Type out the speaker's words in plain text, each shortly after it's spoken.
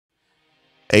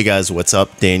Hey guys, what's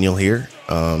up? Daniel here.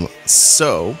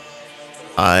 So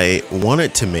I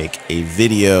wanted to make a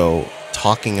video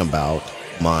talking about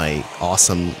my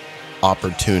awesome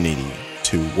opportunity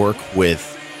to work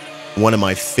with one of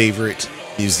my favorite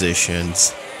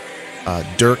musicians,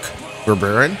 Dirk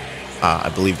Verbeuren. I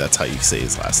believe that's how you say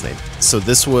his last name. So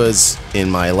this was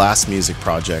in my last music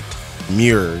project,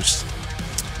 Mirrors.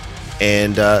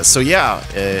 And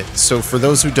so for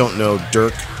those who don't know,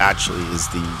 Dirk actually is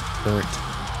the current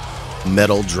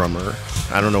metal drummer.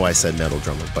 I don't know why I said metal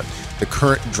drummer, but the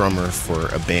current drummer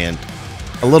for a band,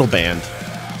 a little band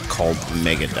called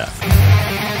Megadeth.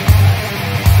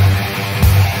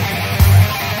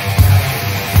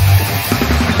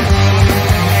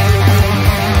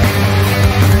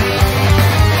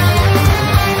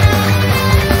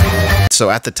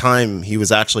 So at the time, he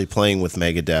was actually playing with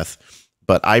Megadeth,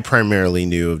 but I primarily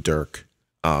knew of Dirk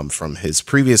from his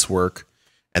previous work,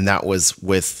 and that was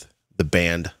with the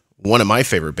band, one of my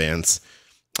favorite bands,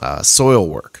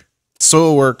 Soilwork.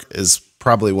 Soilwork is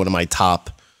probably one of my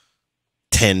top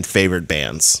 10 favorite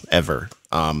bands ever.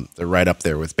 They're right up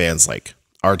there with bands like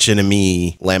Arch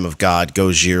Enemy, Lamb of God,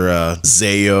 Gojira,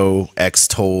 Zayo,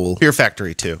 X-Toll, Fear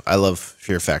Factory too. I love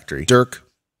Fear Factory. Dirk,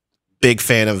 big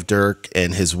fan of Dirk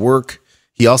and his work.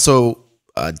 He also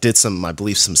did some, I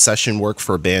believe, some session work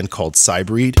for a band called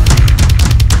Cybreed.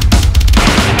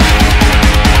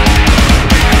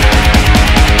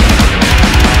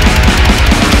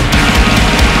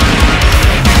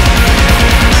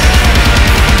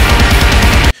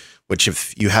 Which,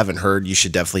 if you haven't heard, you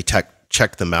should definitely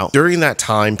check them out. During that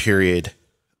time period,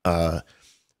 my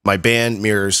band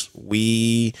Mirrors,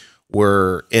 we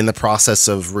were in the process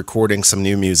of recording some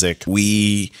new music.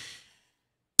 We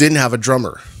didn't have a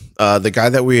drummer. The guy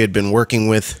that we had been working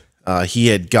with, he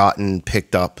had gotten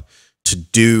picked up to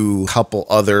do a couple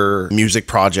other music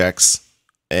projects.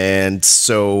 And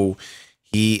so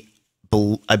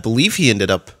I believe he ended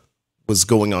up was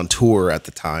going on tour at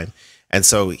the time. And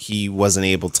so he wasn't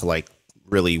able to like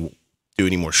really do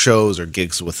any more shows or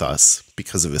gigs with us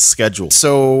because of his schedule.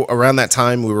 So around that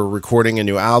time we were recording a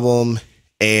new album,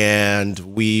 and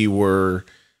we were,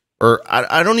 or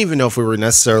I don't even know if we were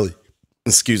necessarily,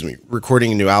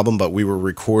 recording a new album, but we were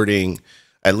recording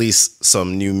at least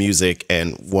some new music.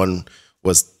 And one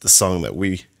was the song that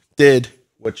we did,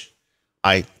 which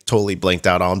I totally blanked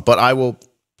out on, but I will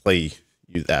play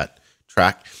you that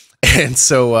track. And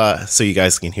so you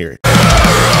guys can hear it.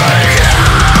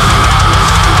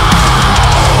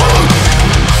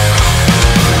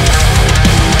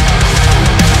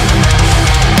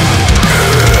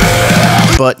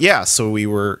 But yeah, so we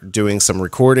were doing some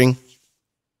recording,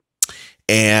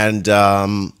 and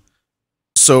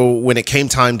so when it came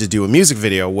time to do a music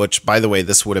video, which, by the way,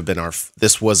 this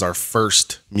was our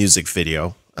first music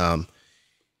video,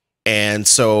 and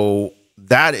so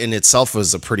that in itself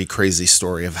was a pretty crazy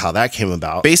story of how that came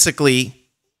about. Basically,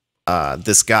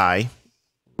 this guy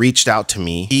reached out to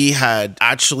me. He had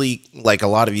actually, like a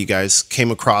lot of you guys, came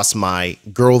across my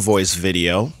Girl Voice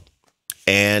video,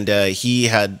 and he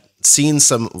had seen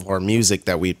some of our music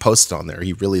that we had posted on there.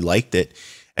 He really liked it,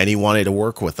 and he wanted to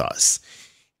work with us.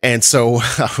 And so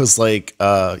I was like,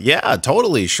 yeah,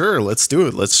 totally, sure, let's do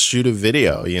it. Let's shoot a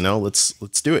video, you know, let's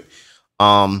do it.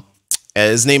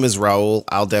 His name is Raul.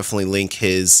 I'll definitely link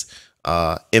his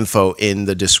info in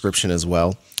the description as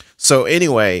well. So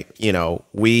anyway, you know,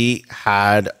 we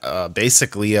had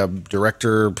basically a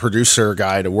director, producer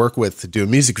guy to work with to do a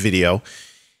music video.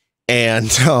 And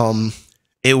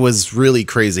it was really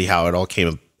crazy how it all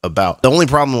came about. The only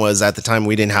problem was at the time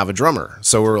we didn't have a drummer.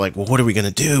 So we were like, well, what are we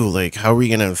going to do? Like, how are we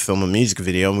going to film a music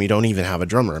video? And we don't even have a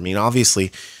drummer. I mean,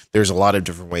 obviously, there's a lot of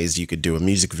different ways you could do a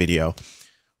music video.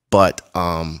 But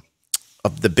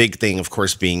the big thing, of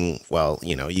course, being, well,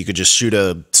 you know, you could just shoot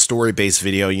a story-based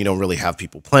video. You don't really have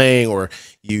people playing, or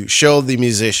you show the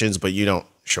musicians, but you don't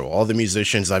show all the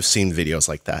musicians. I've seen videos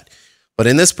like that. But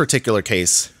in this particular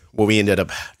case, what we ended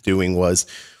up doing was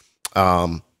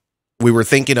we were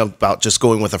thinking about just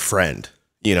going with a friend,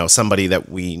 you know, somebody that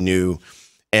we knew,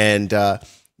 and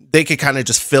they could kind of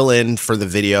just fill in for the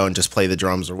video and just play the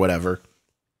drums or whatever.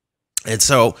 And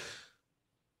so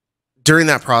during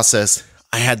that process,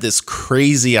 I had this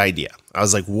crazy idea. I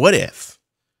was like, what if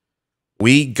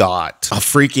we got a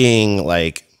freaking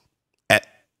like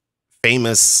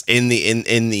famous in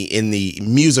the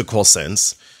musical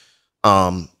sense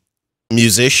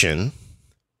musician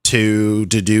to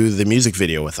do the music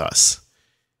video with us?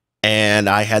 And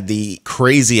I had the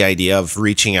crazy idea of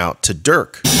reaching out to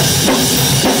Dirk.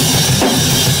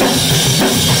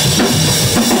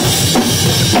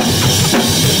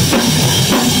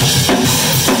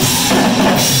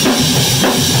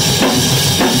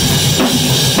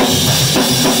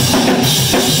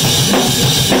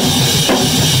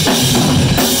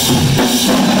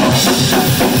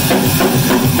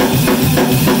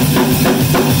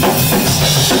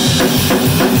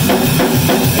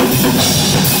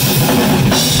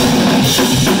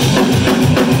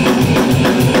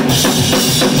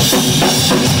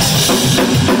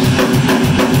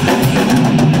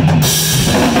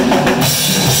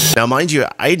 Now, mind you,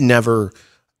 I'd never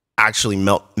actually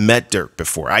met Dirk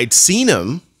before. I'd seen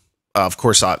him, of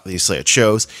course, obviously at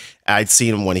shows. I'd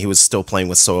seen him when he was still playing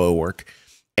with solo work,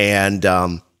 and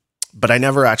but I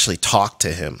never actually talked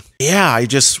to him. Yeah, I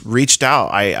just reached out.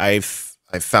 I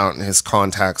found his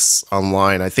contacts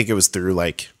online. I think it was through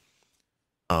like,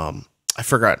 I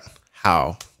forgot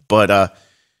how, but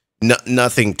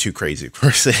nothing too crazy, of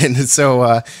course. And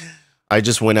so I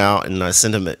just went out and I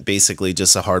sent him basically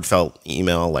just a heartfelt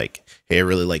email like, hey, I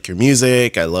really like your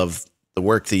music. I love the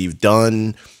work that you've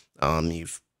done.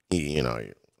 You know,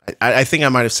 I think I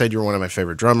might have said you're one of my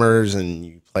favorite drummers and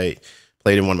you played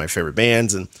in one of my favorite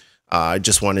bands. And I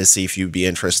just wanted to see if you'd be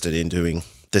interested in doing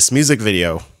this music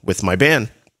video with my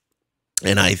band.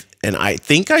 And I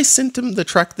think I sent him the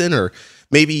track then, or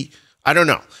maybe, I don't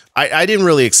know. I didn't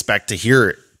really expect to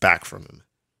hear it back from him.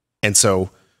 And so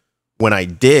when I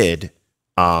did,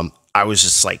 I was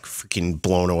just like freaking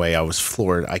blown away. I was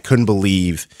floored. I couldn't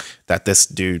believe that this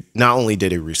dude, not only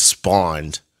did he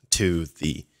respond to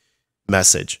the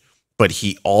message, but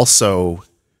he also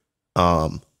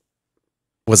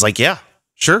was like, yeah,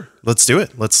 sure, let's do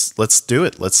it. Let's do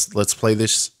it. Let's play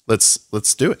this.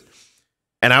 Let's do it.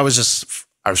 And I was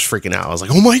freaking out. I was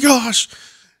like, oh my gosh,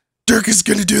 Dirk is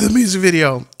going to do the music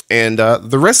video. And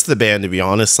the rest of the band, to be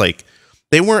honest, like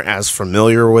they weren't as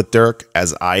familiar with Dirk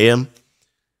as I am.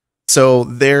 So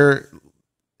their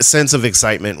sense of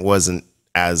excitement wasn't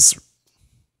as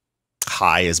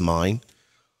high as mine.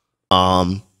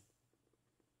 But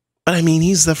I mean,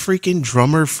 he's the freaking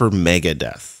drummer for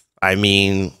Megadeth. I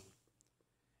mean,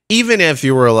 even if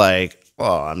you were like,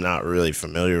 well, I'm not really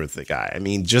familiar with the guy. I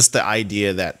mean, just the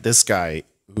idea that this guy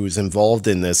who's involved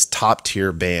in this top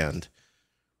tier band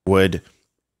would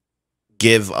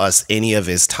give us any of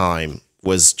his time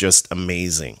was just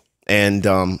amazing. And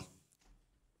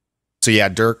so yeah,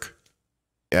 Dirk,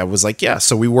 I was like, yeah.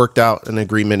 So we worked out an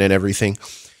agreement and everything.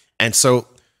 And so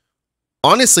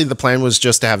honestly, the plan was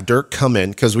just to have Dirk come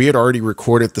in because we had already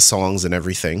recorded the songs and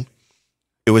everything.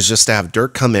 It was just to have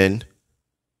Dirk come in,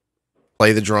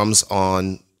 play the drums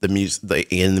on the music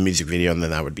in the music video, and then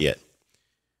that would be it.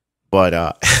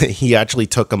 But he actually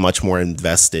took a much more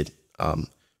invested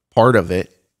part of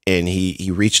it, and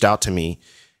he reached out to me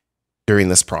during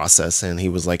this process, and he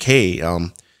was like, hey,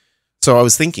 so I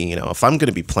was thinking, you know, if I'm going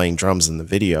to be playing drums in the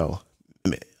video,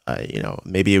 you know,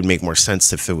 maybe it would make more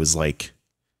sense if it was like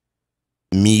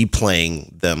me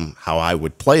playing them how I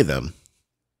would play them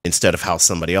instead of how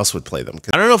somebody else would play them.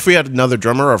 I don't know if we had another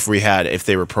drummer or if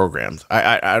they were programmed.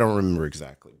 I don't remember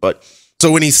exactly. But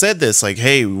so when he said this, like,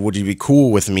 hey, would you be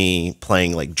cool with me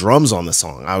playing like drums on the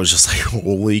song? I was just like,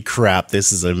 holy crap,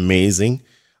 this is amazing.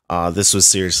 This was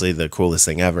seriously the coolest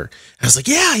thing ever. And I was like,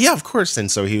 yeah, of course.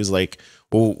 And so he was like,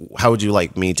 well, how would you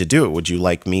like me to do it? Would you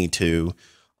like me to,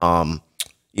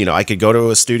 you know, I could go to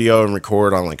a studio and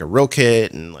record on like a real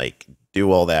kit and like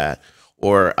do all that,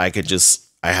 or I could just,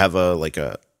 I have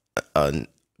a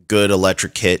good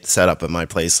electric kit set up at my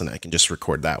place and I can just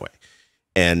record that way.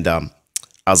 And I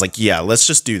was like, yeah, let's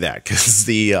just do that because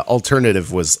the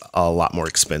alternative was a lot more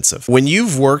expensive. When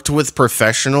you've worked with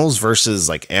professionals versus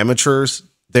like amateurs,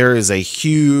 there is a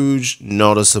huge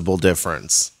noticeable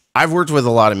difference. I've worked with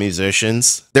a lot of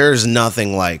musicians. There's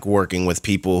nothing like working with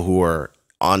people who are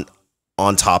on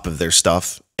top of their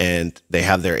stuff and they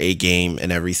have their A game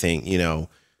and everything, you know.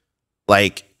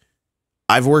 Like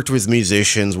I've worked with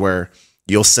musicians where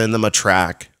you'll send them a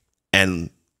track and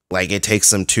like it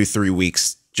takes them 2-3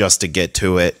 weeks just to get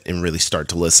to it and really start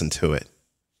to listen to it.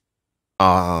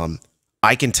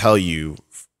 I can tell you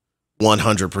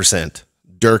 100%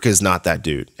 Dirk is not that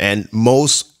dude. And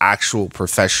most actual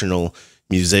professional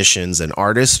musicians and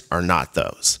artists are not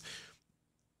those.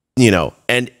 You know,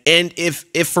 and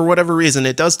if for whatever reason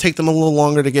it does take them a little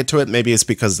longer to get to it, maybe it's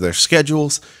because of their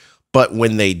schedules, but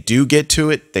when they do get to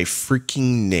it, they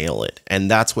freaking nail it. And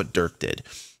that's what Dirk did.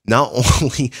 Not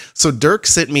only, so Dirk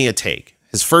sent me a take,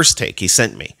 his first take he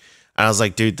sent me. And I was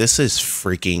like, dude, this is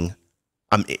freaking,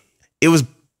 it was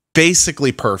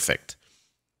basically perfect.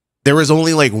 There was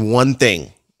only like one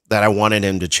thing that I wanted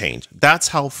him to change. That's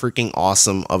how freaking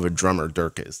awesome of a drummer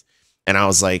Dirk is. And I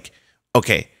was like,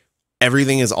 okay,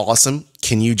 everything is awesome.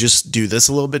 Can you just do this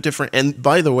a little bit different? And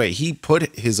by the way, he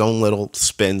put his own little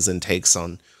spins and takes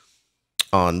on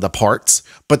the parts,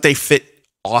 but they fit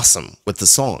awesome with the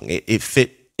song. It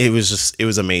fit. It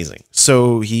was amazing.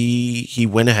 So he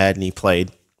went ahead and he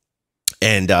played,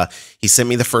 and he sent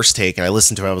me the first take, and I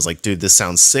listened to it. I was like, dude, this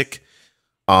sounds sick.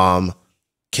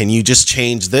 Can you just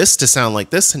change this to sound like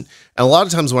this? And a lot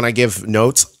of times when I give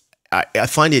notes, I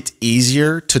find it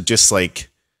easier to just like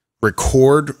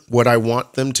record what I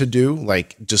want them to do.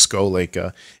 Like just go like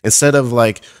instead of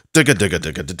like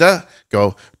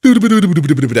go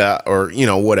or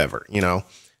whatever,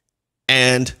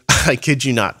 And I kid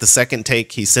you not, the second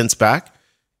take he sends back,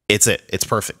 it's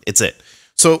perfect. It's it.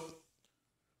 So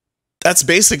that's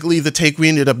basically the take we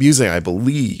ended up using, I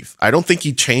believe. I don't think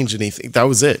he changed anything. That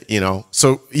was it,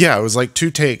 So yeah, it was like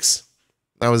 2 takes.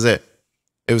 That was it.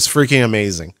 It was freaking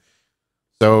amazing.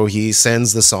 So he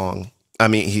sends the song. I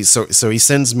mean, he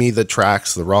sends me the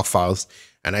tracks, the raw files,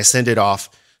 and I send it off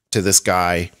to this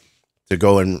guy to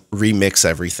go and remix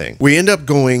everything. We end up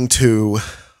going to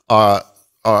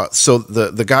so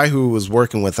the guy who was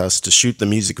working with us to shoot the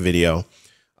music video,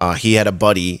 he had a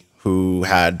buddy who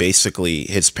had basically,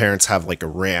 his parents have like a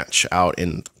ranch out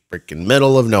in the freaking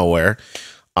middle of nowhere.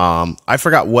 I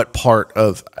forgot what part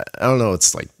of, I don't know,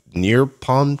 it's like near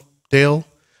Palmdale.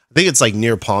 I think it's like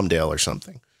near Palmdale or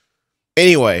something.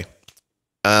 Anyway,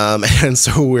 and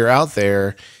so we're out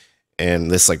there in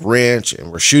this like ranch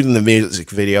and we're shooting the music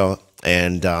video,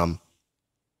 and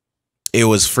it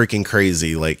was freaking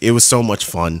crazy. Like, it was so much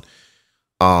fun.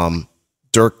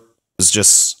 Dirk was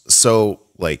just so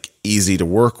like easy to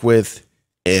work with,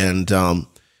 and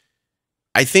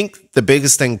I think the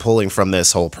biggest thing pulling from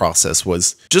this whole process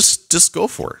was just go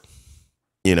for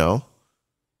it.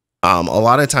 A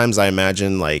lot of times I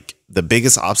imagine like the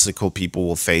biggest obstacle people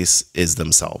will face is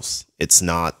themselves. It's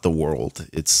not the world,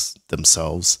 it's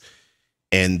themselves.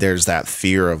 And there's that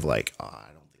fear of like, oh, I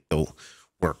don't think they'll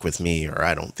work with me, or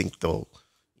I don't think they'll,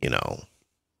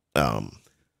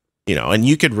 and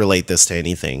you could relate this to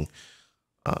anything,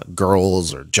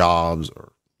 girls or jobs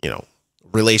or,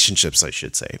 relationships, I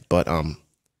should say. But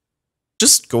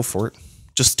just go for it.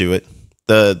 Just do it.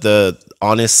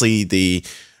 Honestly, the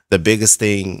biggest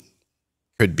thing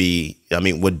would be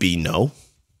no,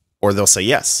 or they'll say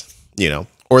yes,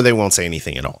 or they won't say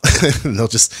anything at all. They'll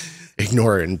just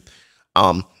ignore it.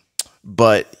 And,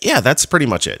 but yeah, that's pretty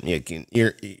much it.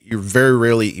 You're very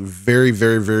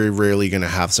rarely going to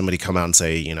have somebody come out and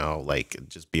say, like,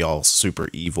 just be all super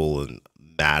evil and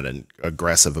mad and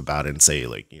aggressive about it and say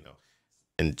like,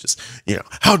 and just,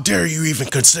 how dare you even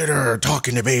consider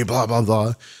talking to me, blah, blah,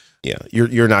 blah. Yeah,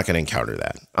 you're not going to encounter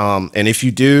that. And if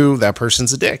you do, that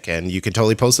person's a dick, and you can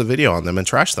totally post a video on them and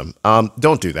trash them.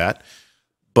 Don't do that.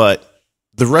 But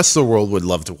the rest of the world would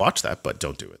love to watch that, but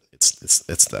don't do it.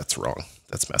 That's wrong.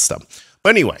 That's messed up.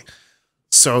 But anyway,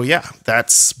 so yeah,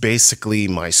 that's basically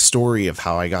my story of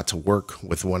how I got to work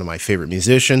with one of my favorite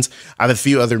musicians. I have a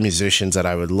few other musicians that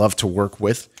I would love to work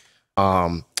with.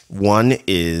 One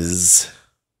is,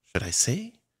 should I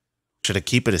say? Should I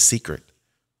keep it a secret?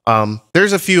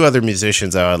 There's a few other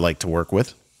musicians that I'd like to work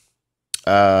with.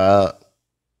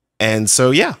 And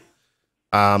so, yeah,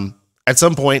 at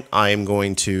some point I am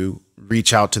going to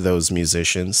reach out to those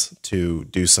musicians to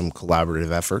do some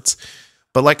collaborative efforts.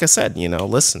 But like I said,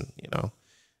 listen,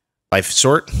 life's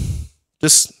short.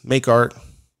 Just make art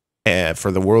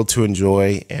for the world to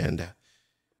enjoy. And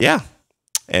yeah.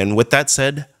 And with that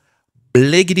said,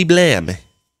 bliggity blam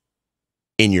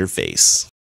in your face.